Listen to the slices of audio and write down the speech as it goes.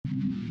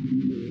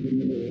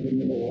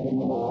Luke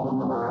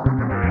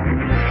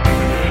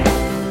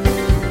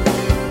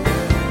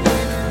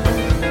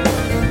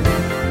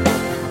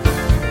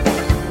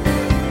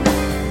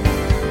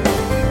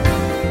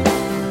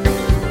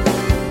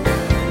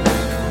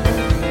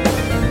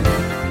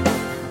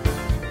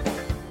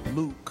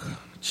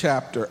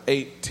chapter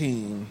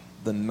 18,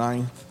 the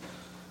 9th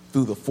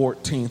through the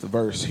 14th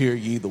verse. Hear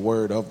ye the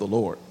word of the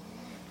Lord.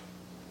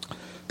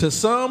 To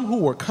some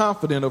who were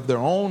confident of their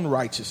own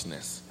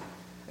righteousness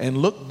and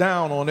looked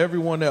down on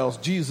everyone else,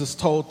 Jesus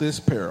told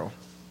this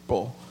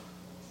parable.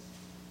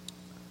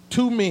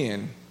 Two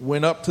men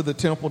went up to the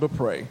temple to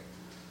pray,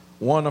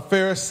 one a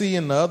Pharisee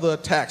and the other a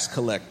tax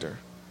collector.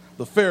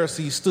 The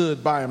Pharisee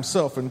stood by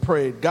himself and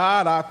prayed,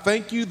 God, I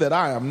thank you that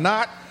I am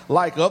not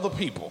like other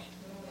people,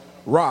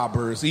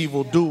 robbers,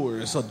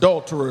 evildoers,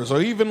 adulterers, or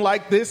even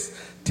like this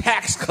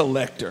tax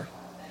collector.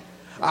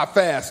 I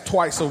fast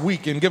twice a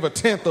week and give a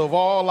tenth of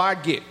all I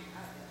get.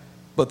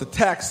 But the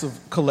tax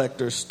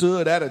collector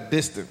stood at a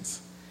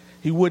distance.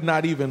 He would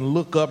not even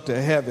look up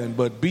to heaven,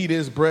 but beat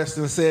his breast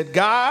and said,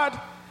 God,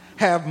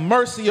 have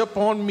mercy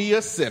upon me,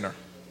 a sinner.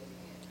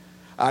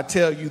 I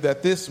tell you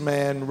that this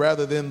man,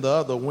 rather than the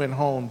other, went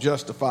home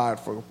justified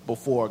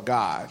before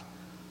God.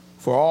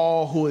 For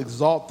all who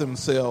exalt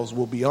themselves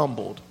will be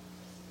humbled,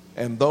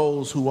 and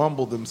those who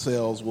humble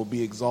themselves will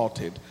be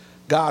exalted.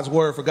 God's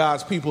word for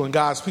God's people, and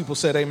God's people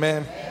said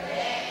amen. Amen.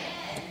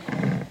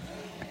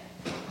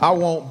 I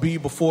won't be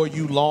before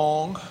you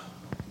long.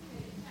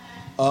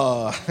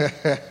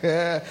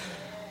 But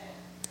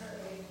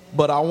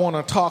I want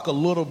to talk a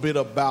little bit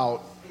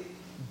about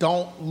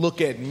don't look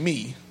at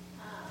me,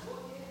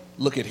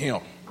 look at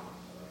him.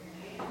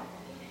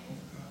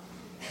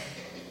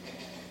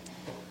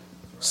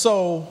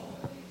 So,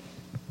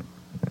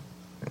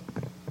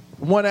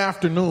 one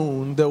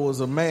afternoon, there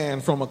was a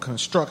man from a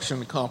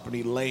construction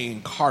company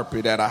laying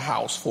carpet at a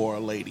house for a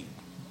lady.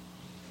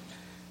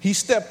 He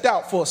stepped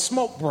out for a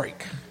smoke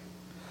break,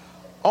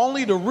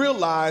 only to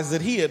realize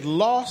that he had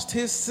lost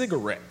his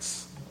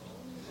cigarettes.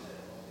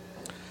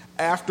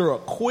 After a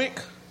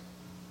quick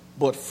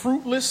but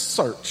fruitless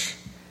search,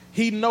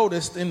 he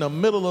noticed in the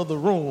middle of the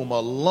room a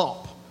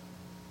lump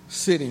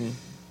sitting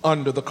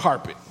under the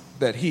carpet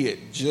that he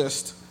had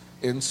just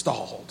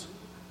installed.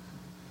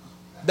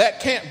 That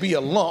can't be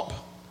a lump.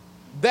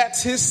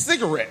 That's his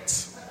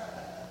cigarettes.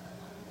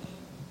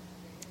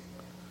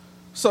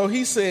 So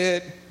he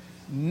said,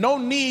 no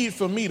need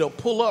for me to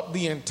pull up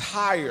the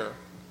entire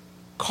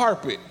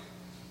carpet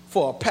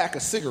for a pack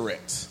of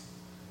cigarettes.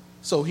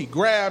 So he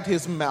grabbed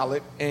his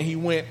mallet and he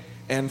went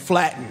and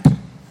flattened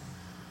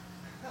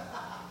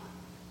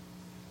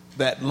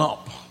that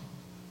lump.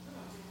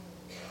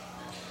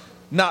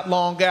 Not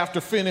long after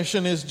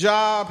finishing his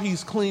job,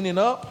 he's cleaning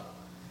up.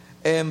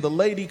 And the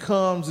lady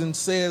comes and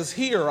says,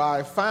 here,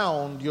 I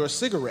found your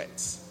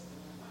cigarettes.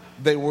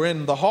 They were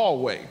in the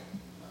hallway.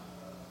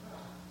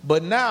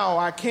 But now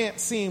I can't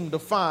seem to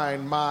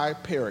find my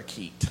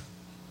parakeet.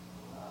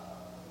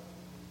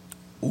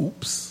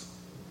 Oops.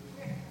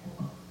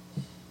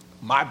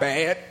 My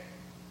bad.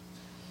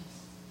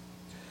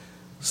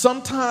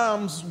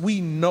 Sometimes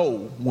we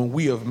know when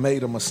we have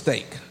made a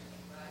mistake.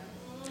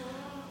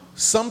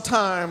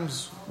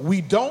 Sometimes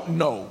we don't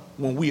know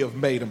when we have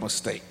made a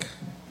mistake.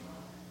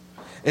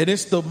 And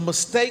it's the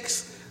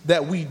mistakes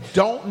that we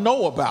don't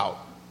know about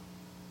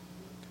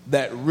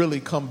that really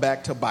come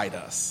back to bite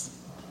us.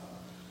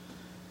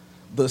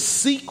 The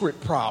secret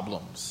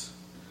problems,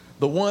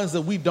 the ones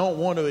that we don't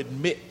want to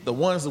admit, the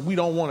ones that we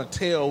don't want to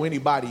tell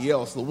anybody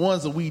else, the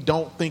ones that we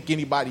don't think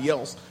anybody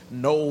else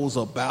knows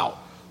about,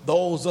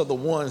 those are the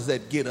ones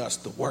that get us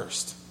the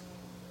worst.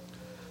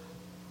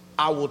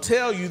 I will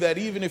tell you that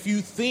even if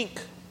you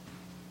think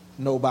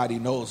nobody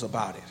knows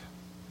about it,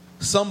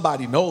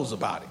 somebody knows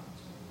about it.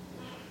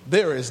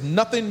 There is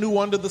nothing new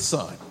under the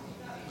sun.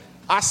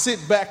 I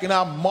sit back and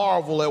I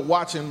marvel at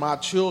watching my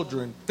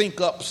children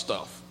think up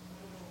stuff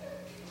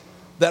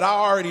that I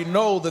already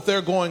know that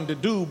they're going to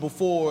do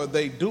before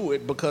they do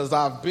it because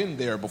I've been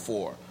there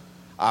before.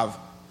 I've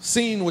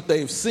seen what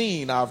they've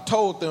seen. I've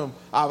told them,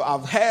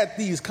 I've had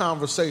these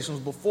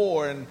conversations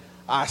before and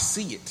I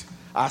see it.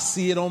 I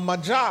see it on my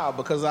job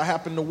because I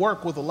happen to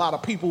work with a lot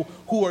of people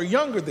who are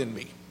younger than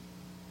me.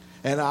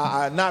 And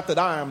not that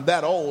I am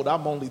that old,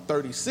 I'm only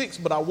 36,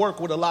 but I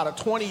work with a lot of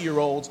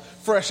 20-year-olds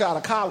fresh out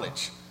of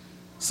college,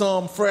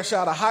 some fresh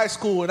out of high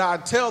school. And I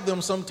tell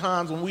them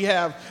sometimes when we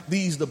have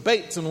these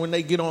debates and when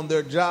they get on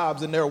their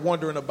jobs and they're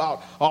wondering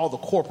about all the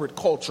corporate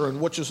culture and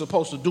what you're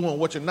supposed to do and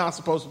what you're not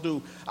supposed to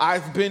do.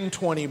 I've been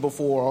 20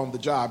 before on the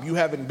job. You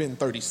haven't been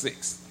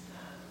 36.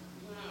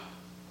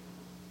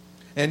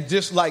 And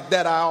just like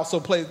that, I also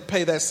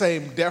pay that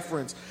same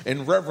deference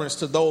and reverence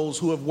to those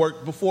who have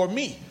worked before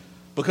me.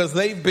 Because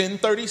they've been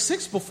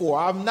 36 before.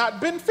 I've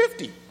not been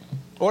 50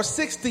 or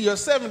 60 or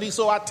 70.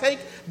 So I take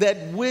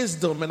that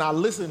wisdom and I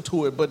listen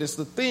to it. But it's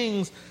the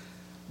things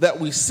that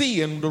we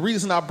see. And the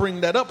reason I bring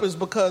that up is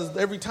because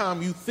every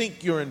time you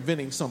think you're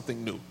inventing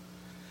something new,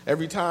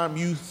 every time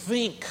you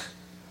think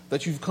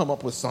that you've come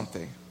up with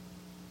something,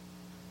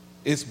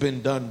 it's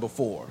been done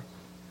before.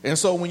 And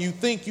so when you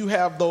think you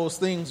have those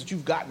things that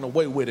you've gotten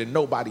away with and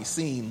nobody's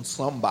seen,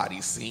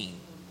 somebody's seen.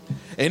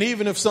 And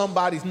even if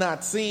somebody's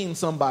not seen,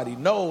 somebody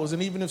knows.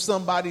 And even if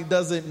somebody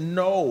doesn't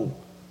know,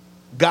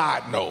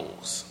 God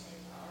knows.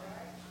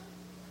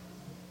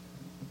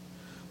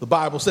 The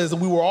Bible says that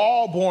we were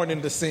all born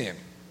into sin.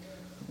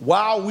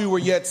 While we were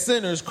yet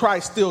sinners,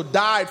 Christ still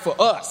died for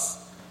us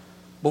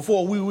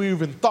before we were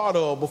even thought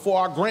of, before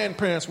our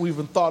grandparents were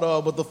even thought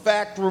of. But the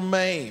fact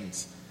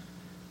remains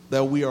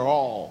that we are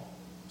all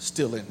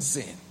still in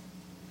sin.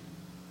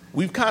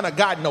 We've kind of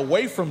gotten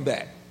away from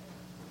that.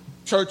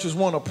 Churches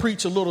want to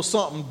preach a little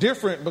something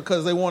different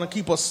because they want to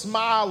keep a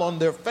smile on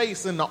their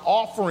face and the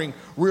offering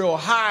real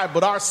high,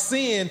 but our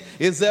sin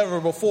is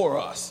ever before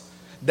us.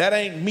 That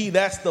ain't me,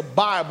 that's the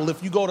Bible.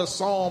 If you go to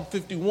Psalm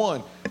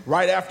 51,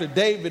 right after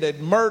David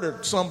had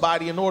murdered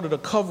somebody in order to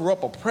cover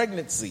up a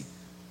pregnancy,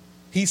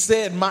 he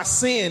said, my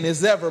sin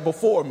is ever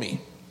before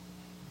me.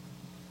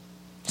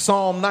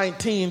 Psalm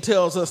 19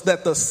 tells us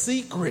that the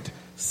secret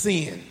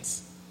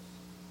sins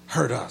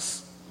hurt us.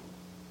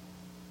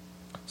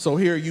 So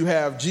here you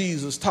have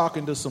Jesus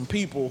talking to some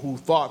people who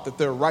thought that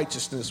their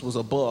righteousness was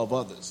above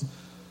others,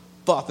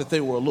 thought that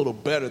they were a little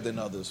better than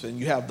others. And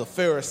you have the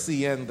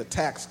Pharisee and the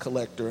tax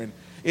collector. And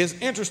it's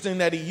interesting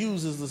that he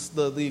uses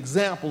the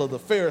example of the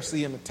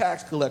Pharisee and the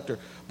tax collector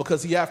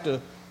because you have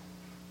to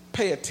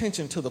pay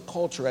attention to the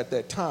culture at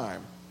that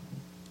time.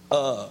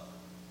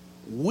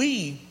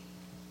 We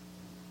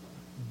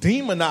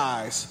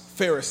demonize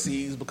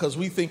Pharisees because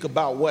we think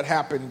about what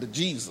happened to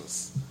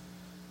Jesus.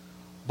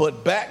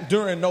 But back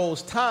during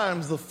those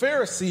times, the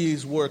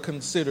Pharisees were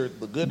considered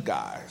the good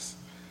guys.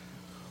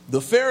 The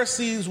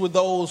Pharisees were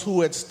those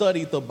who had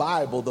studied the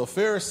Bible. The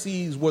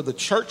Pharisees were the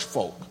church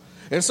folk.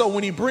 And so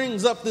when he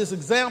brings up this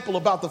example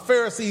about the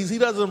Pharisees, he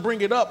doesn't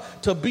bring it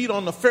up to beat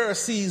on the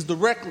Pharisees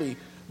directly,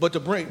 but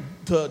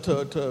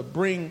to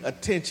bring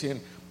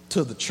attention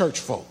to the church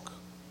folk.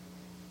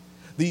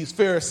 These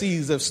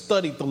Pharisees have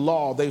studied the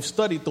law. They've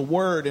studied the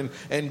word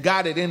and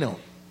got it in them.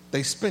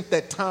 They spent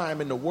that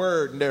time in the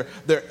word, and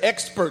they're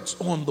experts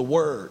on the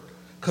word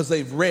because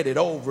they've read it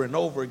over and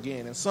over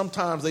again. And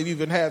sometimes they've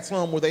even had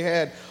some where they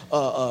had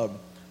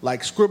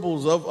like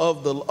scribbles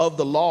of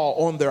the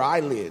law on their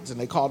eyelids, and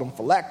they called them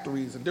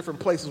phylacteries, and different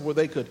places where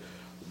they could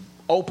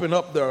open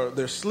up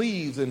their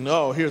sleeves and,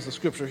 oh, here's the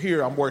scripture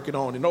here I'm working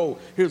on, and oh,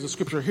 here's the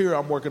scripture here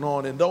I'm working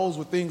on. And those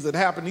were things that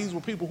happened. These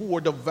were people who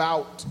were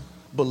devout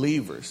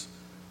believers.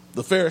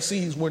 The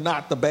Pharisees were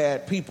not the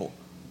bad people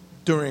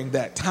during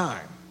that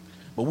time.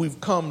 But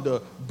we've come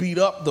to beat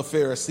up the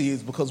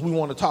Pharisees because we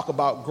want to talk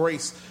about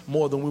grace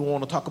more than we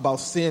want to talk about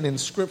sin in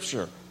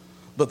Scripture.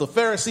 But the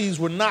Pharisees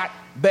were not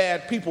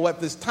bad people at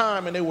this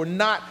time, and they were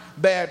not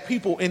bad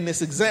people in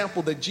this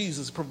example that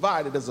Jesus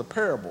provided as a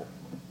parable.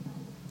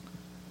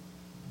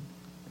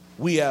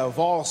 We have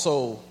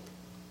also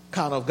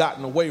kind of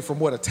gotten away from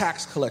what a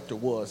tax collector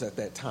was at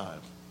that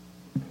time.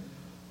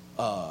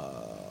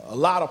 A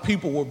lot of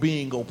people were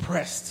being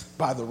oppressed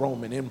by the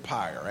Roman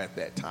Empire at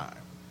that time.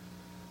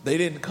 They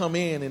didn't come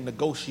in and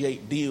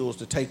negotiate deals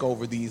to take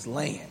over these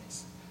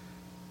lands.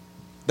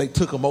 They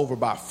took them over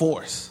by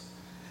force.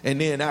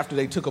 And then after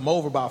they took them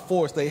over by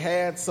force, they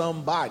had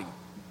somebody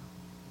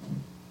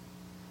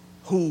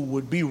who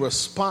would be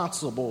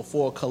responsible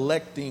for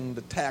collecting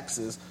the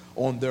taxes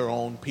on their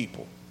own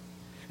people.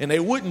 And they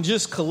wouldn't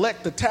just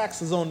collect the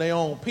taxes on their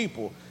own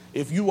people.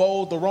 If you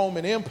owed the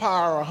Roman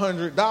Empire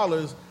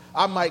 $100,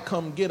 I might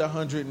come get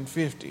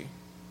 $150.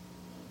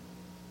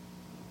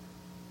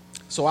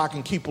 So I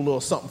can keep a little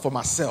something for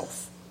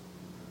myself.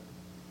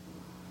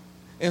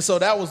 And so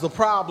that was the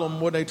problem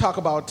when they talk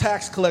about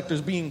tax collectors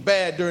being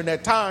bad during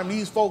that time.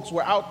 These folks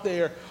were out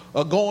there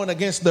going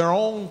against their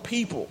own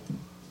people,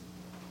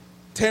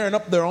 tearing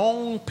up their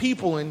own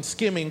people and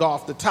skimming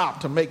off the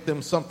top to make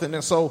them something.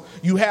 And so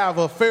you have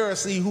a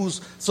Pharisee who's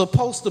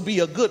supposed to be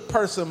a good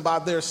person by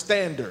their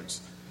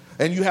standards.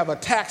 And you have a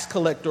tax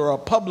collector, a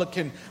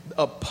publican,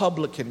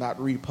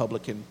 not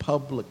Republican,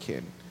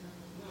 publican.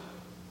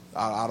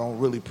 I don't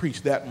really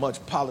preach that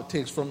much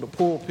politics from the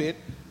pulpit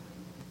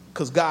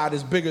because God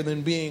is bigger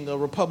than being a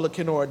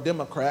Republican or a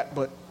Democrat.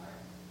 But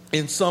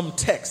in some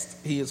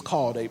text, he is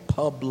called a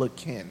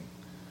publican,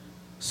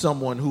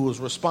 someone who is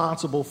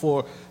responsible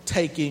for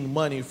taking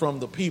money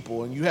from the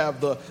people. And you have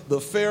the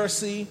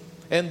Pharisee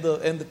and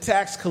the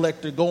tax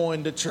collector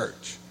going to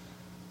church.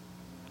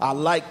 I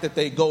like that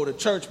they go to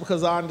church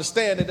because I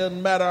understand it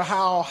doesn't matter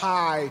how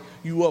high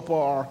you up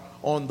are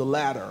on the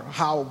ladder,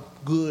 how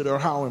good or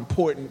how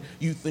important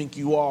you think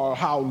you are, or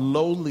how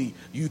lowly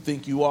you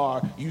think you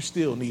are, you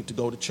still need to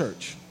go to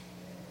church.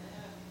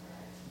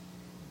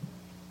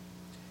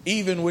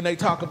 Even when they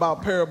talk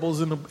about parables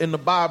in the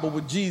Bible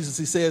with Jesus,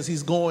 he says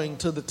he's going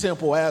to the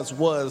temple as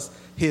was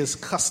his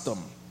custom.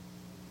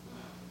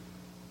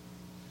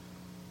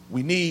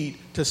 We need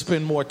to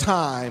spend more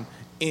time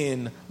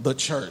in the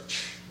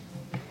church.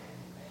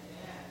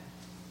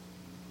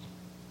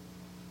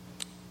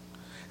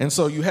 And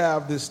so you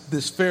have this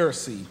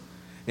Pharisee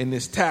and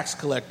this tax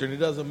collector, and it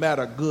doesn't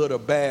matter good or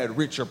bad,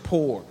 rich or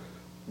poor,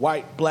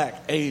 white,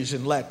 black,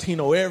 Asian,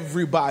 Latino,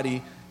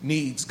 everybody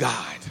needs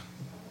God.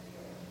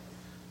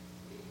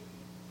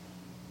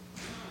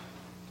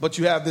 But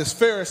you have this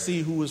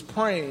Pharisee who is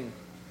praying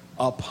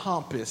a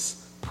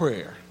pompous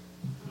prayer.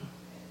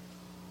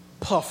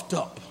 Puffed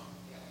up.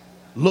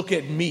 Look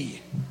at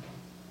me.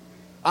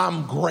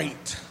 I'm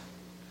great.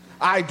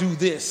 I do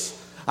this.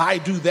 I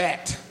do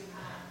that.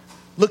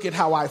 Look at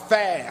how I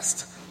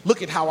fast.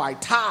 Look at how I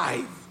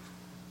tithe.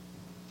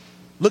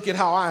 Look at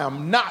how I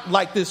am not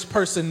like this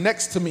person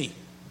next to me.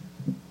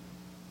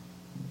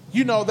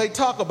 You know, they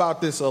talk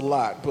about this a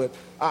lot, but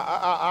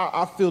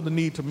I feel the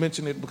need to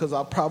mention it because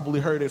I probably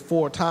heard it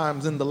 4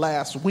 times in the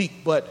last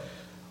week. But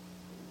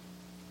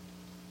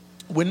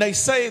when they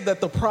say that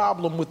the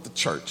problem with the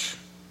church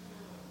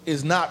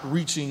is not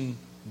reaching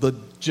the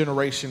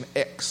Generation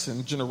X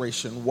and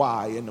Generation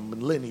Y and the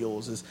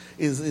millennials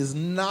is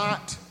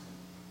not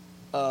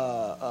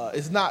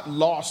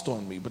lost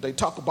on me. But they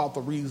talk about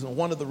the reason.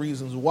 One of the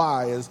reasons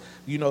why is,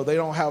 you know, they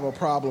don't have a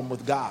problem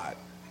with God.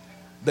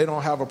 They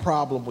don't have a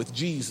problem with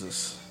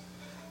Jesus.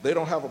 They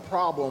don't have a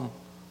problem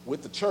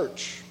with the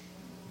church.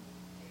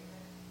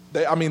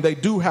 They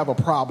do have a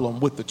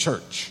problem with the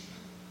church.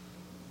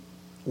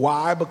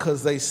 Why?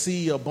 Because they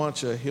see a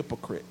bunch of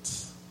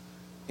hypocrites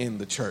in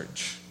the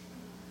church.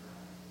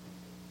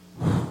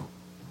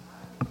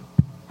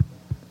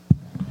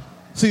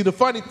 See, the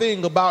funny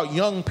thing about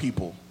young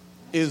people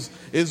is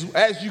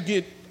as you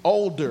get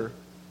older,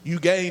 you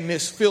gain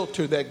this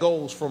filter that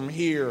goes from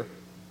here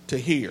to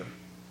here.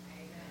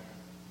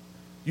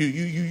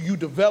 You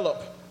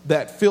develop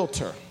that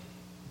filter.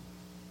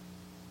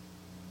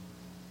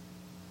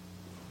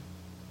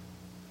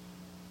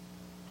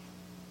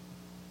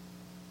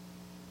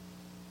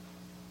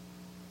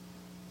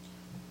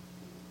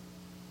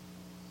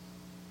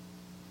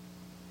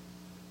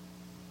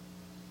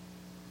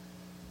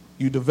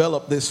 You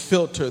develop this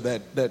filter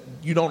that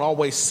you don't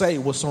always say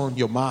what's on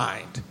your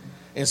mind.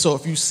 And so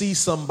if you see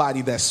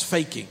somebody that's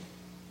faking,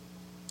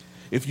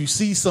 if you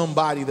see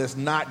somebody that's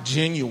not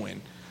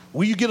genuine,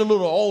 when you get a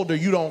little older,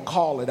 you don't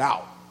call it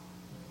out.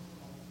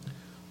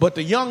 But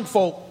the young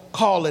folk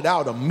call it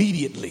out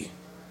immediately.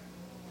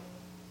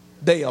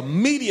 They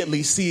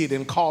immediately see it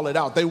and call it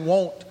out. They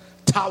won't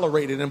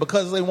tolerate it. And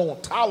because they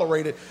won't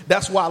tolerate it,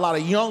 that's why a lot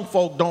of young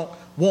folk don't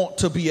want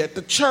to be at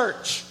the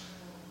church.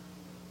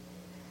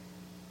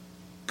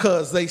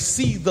 Because they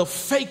see the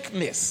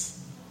fakeness.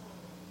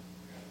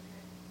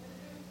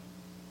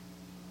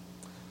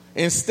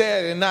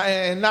 Instead,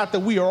 and not that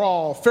we are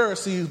all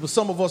Pharisees, but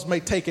some of us may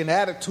take an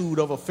attitude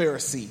of a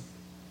Pharisee.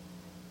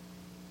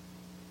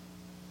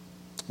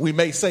 We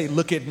may say,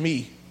 look at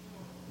me.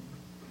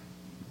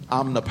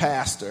 I'm the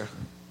pastor.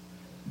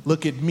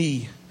 Look at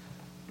me.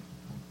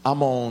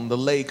 I'm on the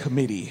lay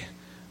committee.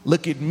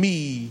 Look at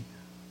me.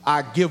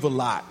 I give a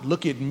lot.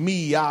 Look at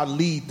me. I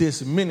lead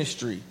this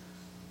ministry.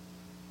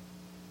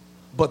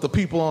 But the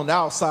people on the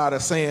outside are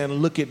saying,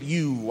 look at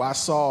you. I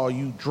saw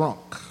you drunk.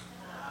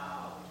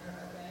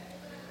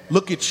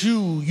 Look at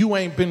you. You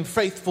ain't been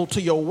faithful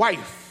to your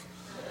wife.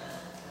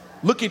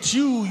 Look at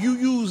you. You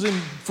using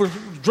for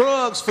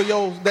drugs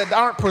that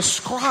aren't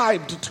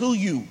prescribed to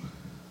you.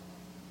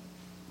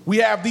 We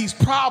have these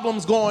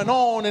problems going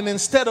on, and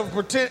instead of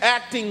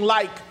acting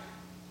like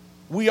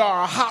we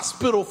are a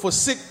hospital for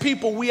sick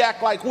people, we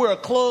act like we're a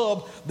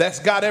club that's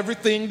got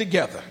everything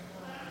together.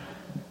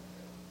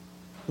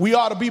 We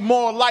ought to be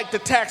more like the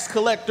tax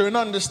collector and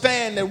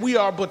understand that we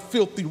are but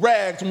filthy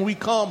rags when we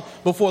come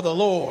before the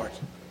Lord.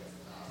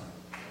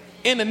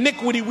 In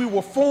iniquity we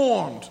were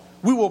formed.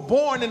 We were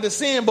born into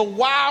sin, but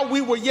while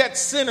we were yet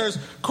sinners,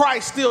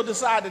 Christ still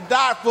decided to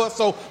die for us.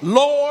 So,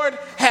 Lord,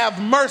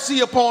 have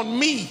mercy upon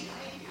me.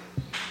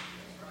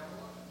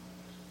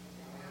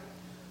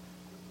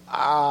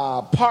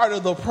 Part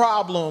of the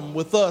problem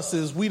with us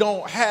is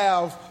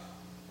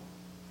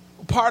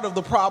part of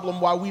the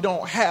problem why we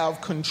don't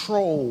have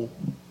control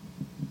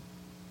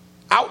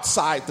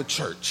outside the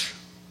church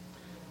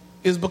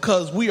is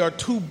because we are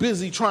too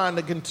busy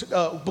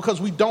because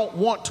we don't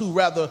want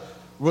to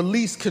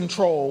release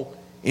control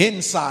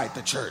inside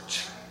the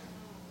church.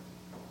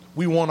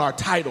 We want our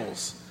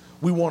titles.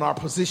 We want our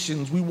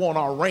positions. We want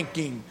our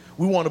ranking.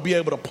 We want to be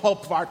able to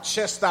puff our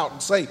chest out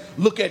and say,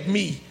 look at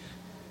me.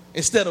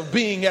 Instead of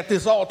being at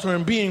this altar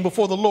and being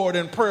before the Lord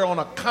in prayer on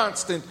a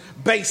constant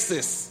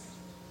basis.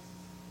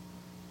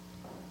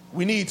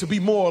 We need to be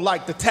more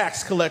like the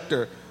tax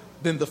collector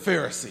than the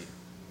Pharisee.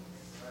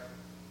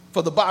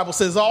 For the Bible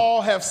says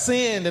all have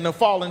sinned and have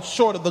fallen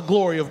short of the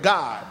glory of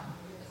God.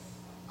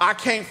 I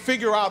can't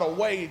figure out a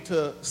way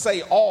to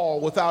say all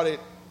without it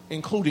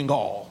including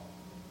all.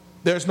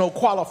 There's no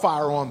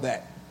qualifier on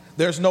that.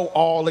 There's no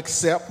all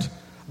except.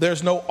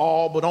 There's no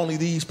all but only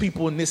these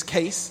people in this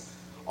case.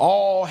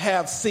 All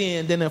have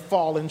sinned and have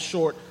fallen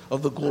short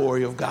of the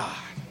glory of God.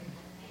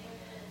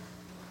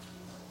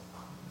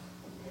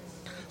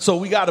 So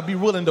we got to be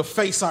willing to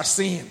face our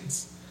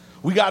sins.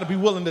 We got to be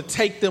willing to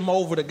take them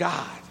over to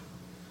God.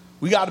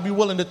 We got to be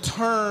willing to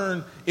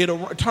turn it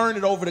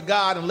over to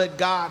God and let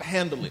God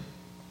handle it.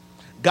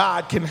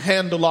 God can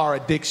handle our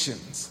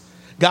addictions.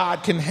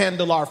 God can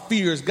handle our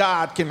fears.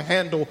 God can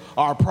handle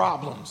our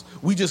problems.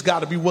 We just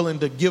got to be willing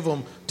to give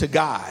them to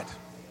God.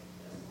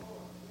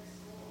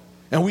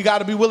 And we got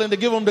to be willing to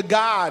give them to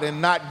God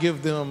and not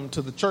give them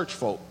to the church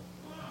folk.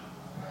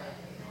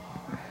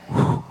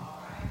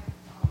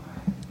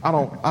 I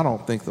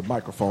don't think the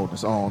microphone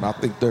is on. I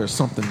think there's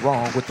something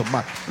wrong with the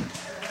mic.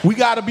 We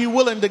got to be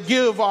willing to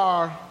give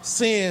our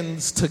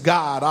sins to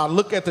God. I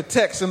look at the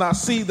text and I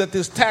see that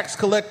this tax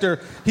collector,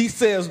 he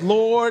says,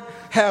 Lord,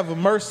 have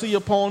mercy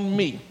upon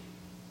me.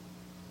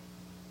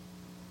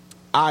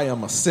 I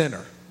am a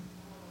sinner.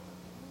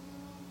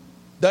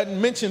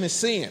 Doesn't mention his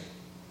sin.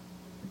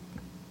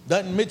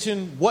 Doesn't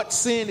mention what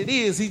sin it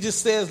is. He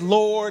just says,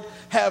 Lord,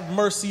 have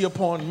mercy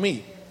upon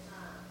me.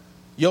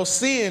 Your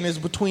sin is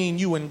between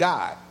you and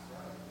God.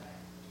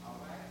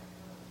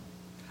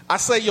 I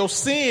say your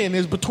sin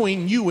is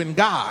between you and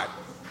God.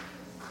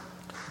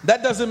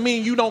 That doesn't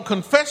mean you don't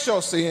confess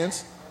your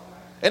sins.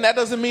 And that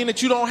doesn't mean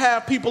that you don't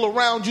have people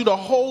around you to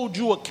hold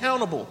you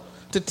accountable,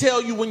 to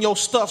tell you when your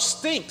stuff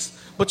stinks.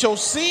 But your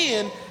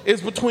sin is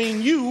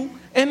between you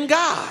and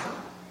God.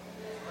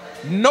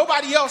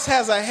 Nobody else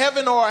has a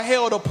heaven or a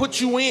hell to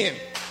put you in.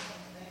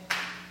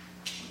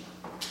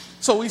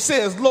 So he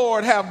says,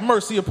 Lord, have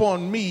mercy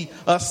upon me,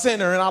 a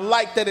sinner. And I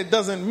like that it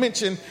doesn't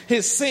mention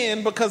his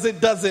sin because it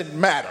doesn't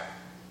matter.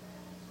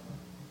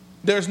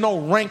 There's no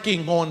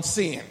ranking on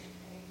sin.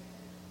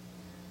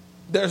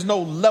 There's no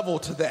level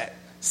to that.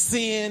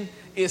 Sin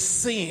is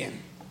sin.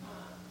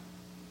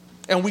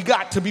 And we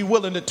got to be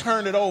willing to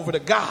turn it over to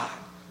God.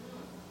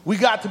 We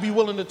got to be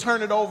willing to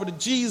turn it over to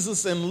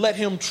Jesus and let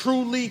him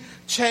truly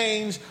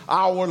change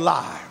our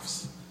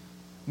lives.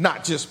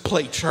 Not just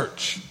play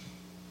church.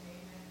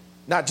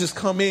 Not just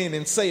come in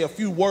and say a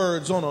few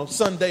words on a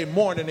Sunday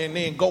morning and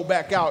then go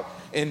back out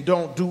and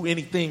don't do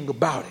anything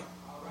about it.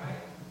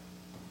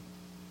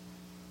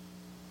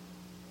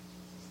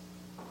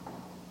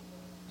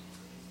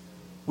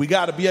 We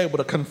got to be able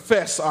to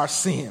confess our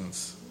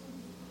sins.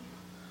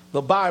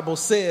 The Bible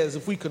says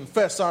if we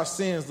confess our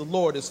sins, the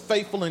Lord is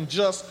faithful and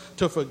just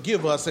to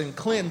forgive us and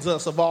cleanse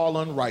us of all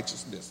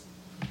unrighteousness.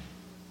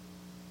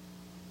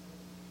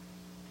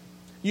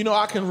 You know,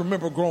 I can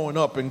remember growing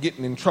up and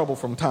getting in trouble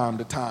from time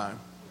to time.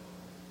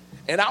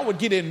 And I would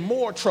get in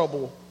more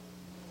trouble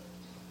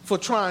for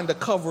trying to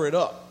cover it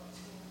up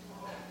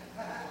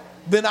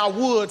than I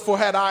would for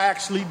had I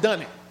actually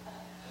done it.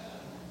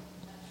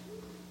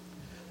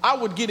 I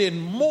would get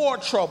in more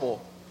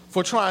trouble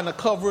for trying to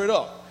cover it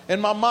up.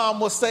 And my mom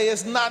would say,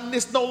 it's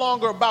no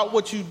longer about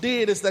what you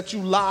did, it's that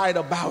you lied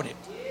about it.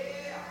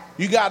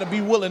 You got to be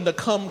willing to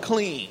come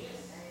clean.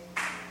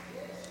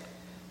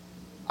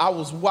 I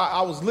was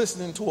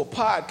listening to a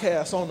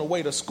podcast on the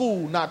way to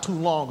school not too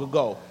long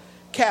ago.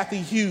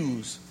 Kathy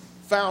Hughes,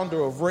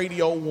 founder of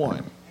Radio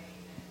One,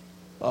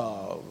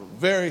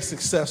 very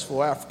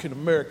successful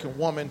African-American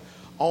woman,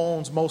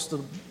 owns most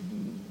of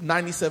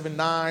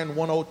 97.9,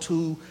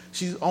 102.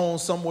 She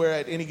owns somewhere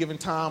at any given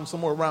time,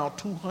 somewhere around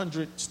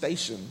 200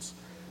 stations,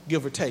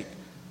 give or take.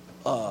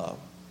 I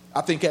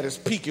think at its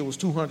peak it was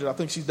 200. I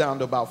think she's down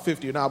to about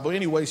 50 now. But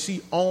anyway,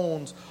 she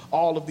owns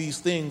all of these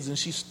things, and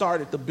she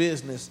started the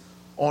business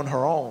on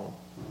her own.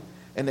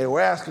 And they were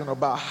asking her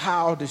about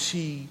how was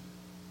she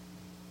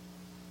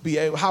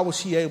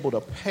able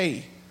to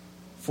pay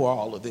for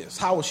all of this?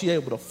 How was she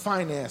able to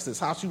finance this?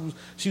 How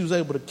she was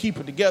able to keep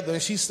it together?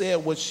 And she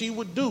said what she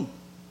would do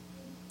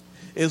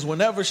is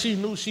whenever she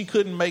knew she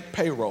couldn't make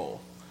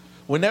payroll,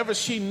 whenever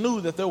she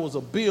knew that there was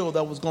a bill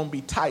that was going to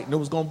be tight and it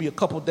was going to be a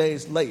couple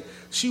days late,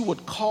 she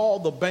would call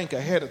the bank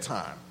ahead of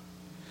time.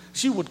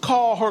 She would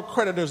call her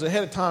creditors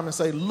ahead of time and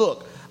say,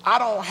 look,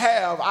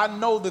 I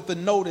know that the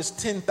note is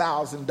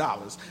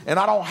 $10,000 and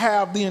I don't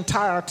have the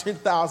entire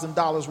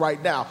 $10,000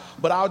 right now,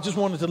 but I just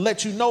wanted to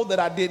let you know that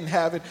I didn't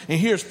have it, and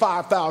here's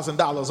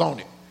 $5,000 on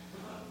it.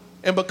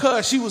 And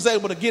because she was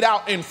able to get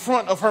out in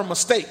front of her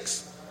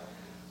mistakes,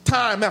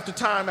 time after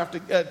time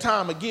after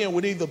time again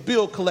with either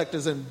bill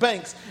collectors and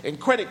banks and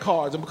credit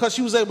cards, and because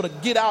she was able to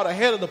get out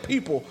ahead of the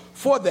people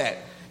for that,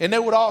 and they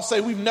would all say,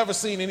 we've never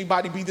seen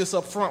anybody be this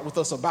upfront with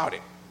us about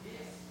it.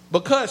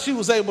 Because she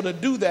was able to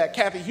do that,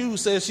 Kathy Hughes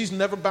says she's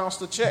never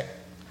bounced a check.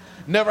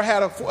 Never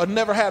had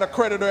a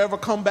creditor ever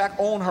come back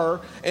on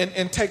her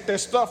and take their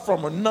stuff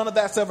from her. None of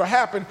that's ever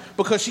happened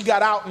because she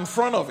got out in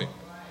front of it.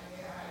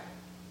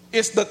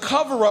 It's the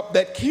cover-up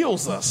that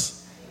kills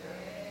us.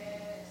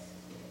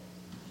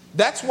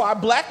 That's why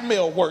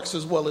blackmail works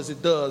as well as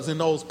it does in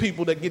those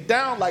people that get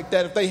down like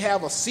that. If they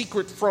have a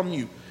secret from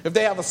you, if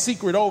they have a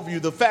secret over you,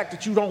 the fact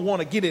that you don't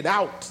want to get it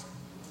out.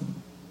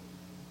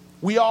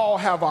 We all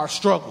have our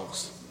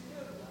struggles.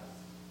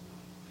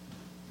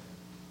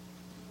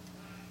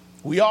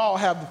 We all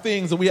have the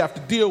things that we have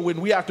to deal with,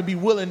 and we have to be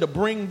willing to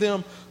bring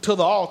them to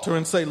the altar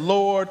and say,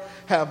 Lord,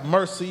 have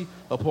mercy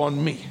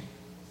upon me.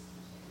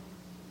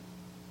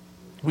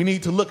 We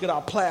need to look at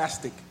our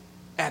plastic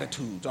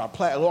attitudes,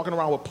 walking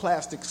around with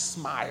plastic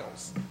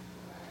smiles.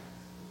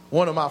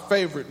 One of my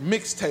favorite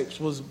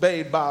mixtapes was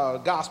made by a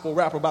gospel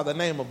rapper by the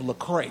name of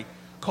Lecrae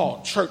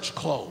called Church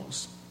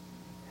Clothes.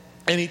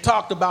 And he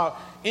talked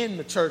about in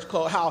the church,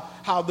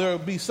 how there'll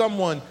be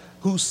someone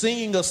who's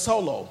singing a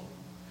solo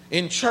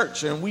in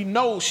church, and we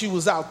know she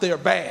was out there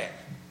bad.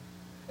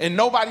 And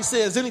nobody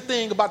says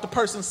anything about the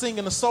person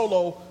singing a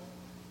solo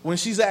when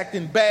she's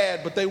acting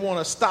bad, but they want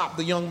to stop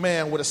the young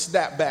man with a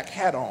snapback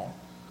hat on,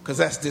 because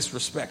that's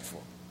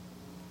disrespectful.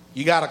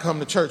 You got to come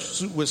to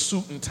church with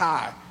suit and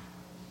tie.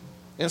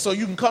 And so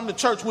you can come to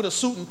church with a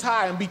suit and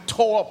tie and be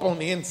tore up on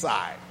the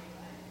inside.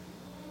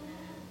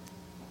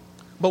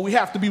 But we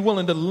have to be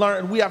willing to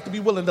learn. We have to be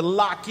willing to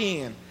lock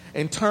in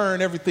and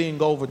turn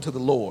everything over to the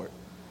Lord.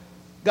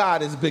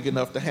 God is big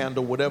enough to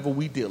handle whatever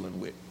we're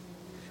dealing with.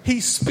 He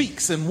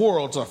speaks and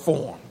worlds are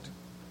formed.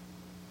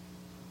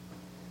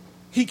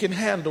 He can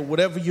handle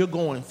whatever you're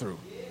going through.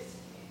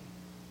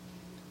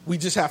 We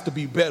just have to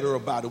be better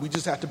about it. We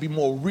just have to be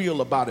more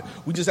real about it.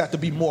 We just have to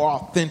be more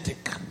authentic.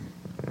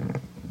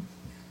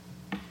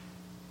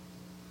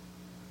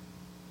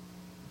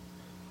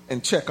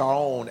 And check our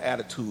own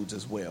attitudes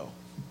as well.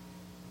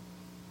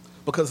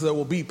 Because there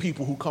will be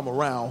people who come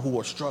around who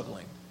are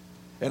struggling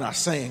and are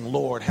saying,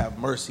 Lord, have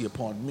mercy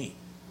upon me.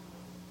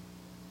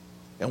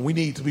 And we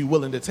need to be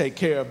willing to take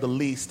care of the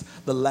least,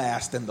 the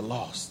last, and the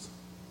lost.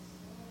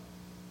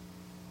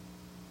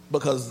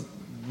 Because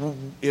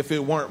if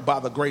it weren't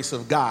by the grace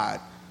of God,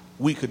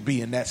 we could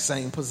be in that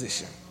same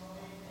position.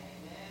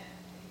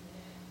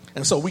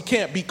 And so we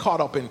can't be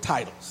caught up in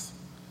titles.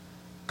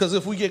 Because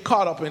if we get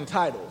caught up in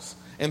titles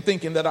and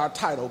thinking that our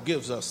title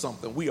gives us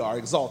something, we are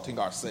exalting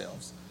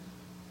ourselves.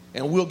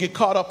 And we'll get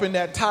caught up in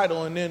that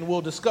title, and then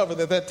we'll discover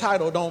that that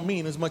title don't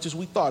mean as much as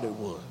we thought it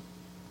would.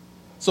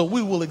 So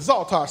we will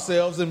exalt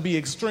ourselves and be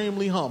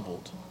extremely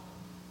humbled.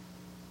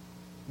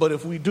 But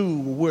if we do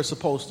what we're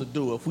supposed to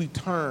do, if we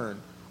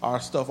turn our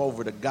stuff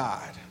over to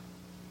God,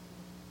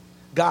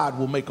 God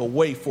will make a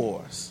way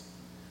for us.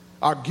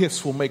 Our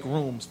gifts will make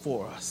rooms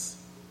for us.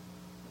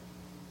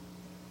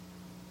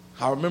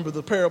 I remember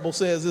the parable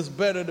says it's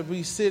better to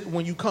be sit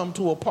when you come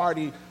to a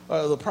party,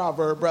 the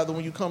proverb rather,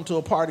 when you come to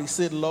a party,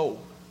 sit low.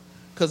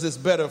 Because it's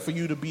better for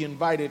you to be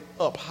invited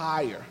up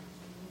higher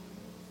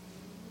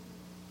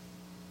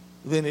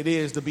than it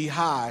is to be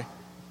high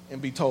and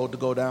be told to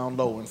go down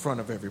low in front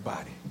of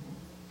everybody.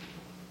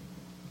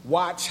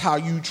 Watch how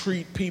you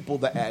treat people,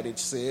 the adage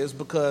says,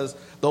 because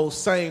those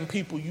same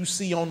people you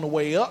see on the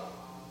way up,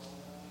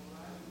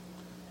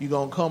 you're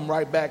going to come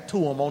right back to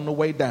them on the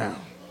way down.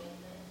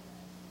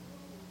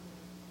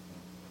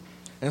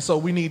 And so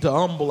we need to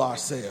humble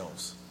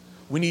ourselves.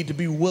 We need to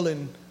be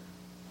willing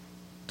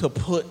to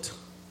put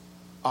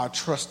our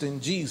trust in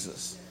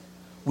Jesus.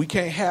 We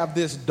can't have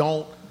this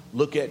don't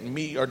look at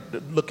me or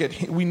look at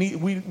him.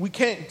 We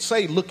can't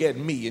say look at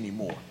me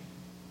anymore.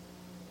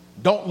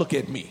 Don't look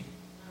at me.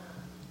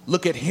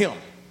 Look at him.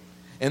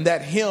 And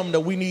that him that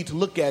we need to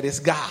look at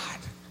is God,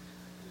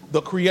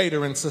 the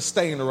creator and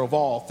sustainer of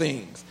all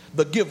things,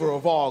 the giver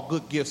of all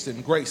good gifts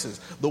and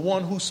graces, the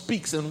one who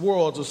speaks and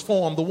worlds is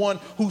formed, the one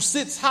who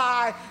sits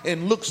high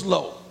and looks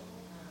low.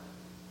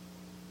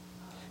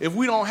 If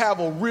we don't have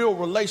a real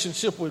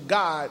relationship with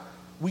God,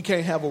 we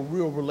can't have a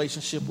real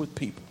relationship with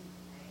people.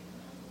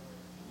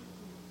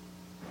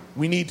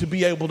 We need to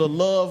be able to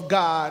love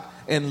God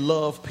and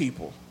love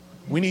people.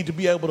 We need to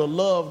be able to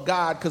love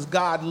God because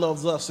God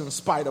loves us in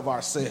spite of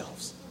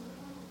ourselves.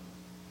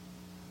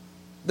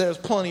 There's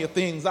plenty of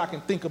things I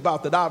can think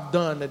about that I've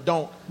done that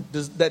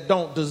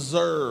don't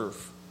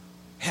deserve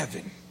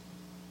heaven.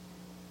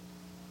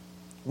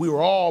 We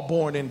were all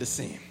born into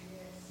sin.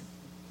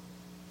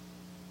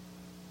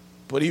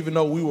 But even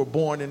though we were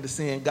born into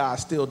sin, God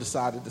still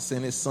decided to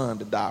send his son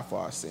to die for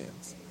our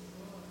sins.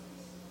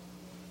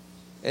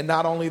 And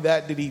not only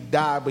that did he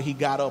die, but he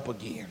got up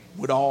again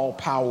with all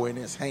power in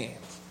his hands.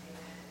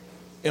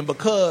 And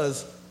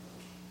because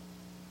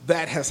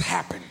that has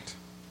happened,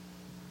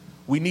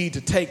 we need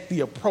to take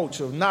the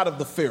approach of not of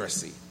the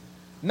Pharisee,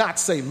 not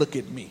say, look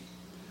at me,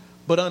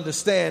 but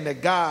understand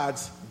that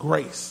God's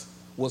grace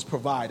was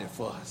provided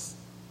for us.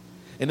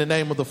 In the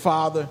name of the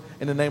Father,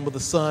 in the name of the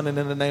Son, and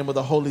in the name of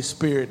the Holy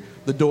Spirit,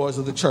 the doors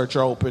of the church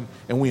are open,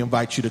 and we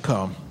invite you to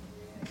come.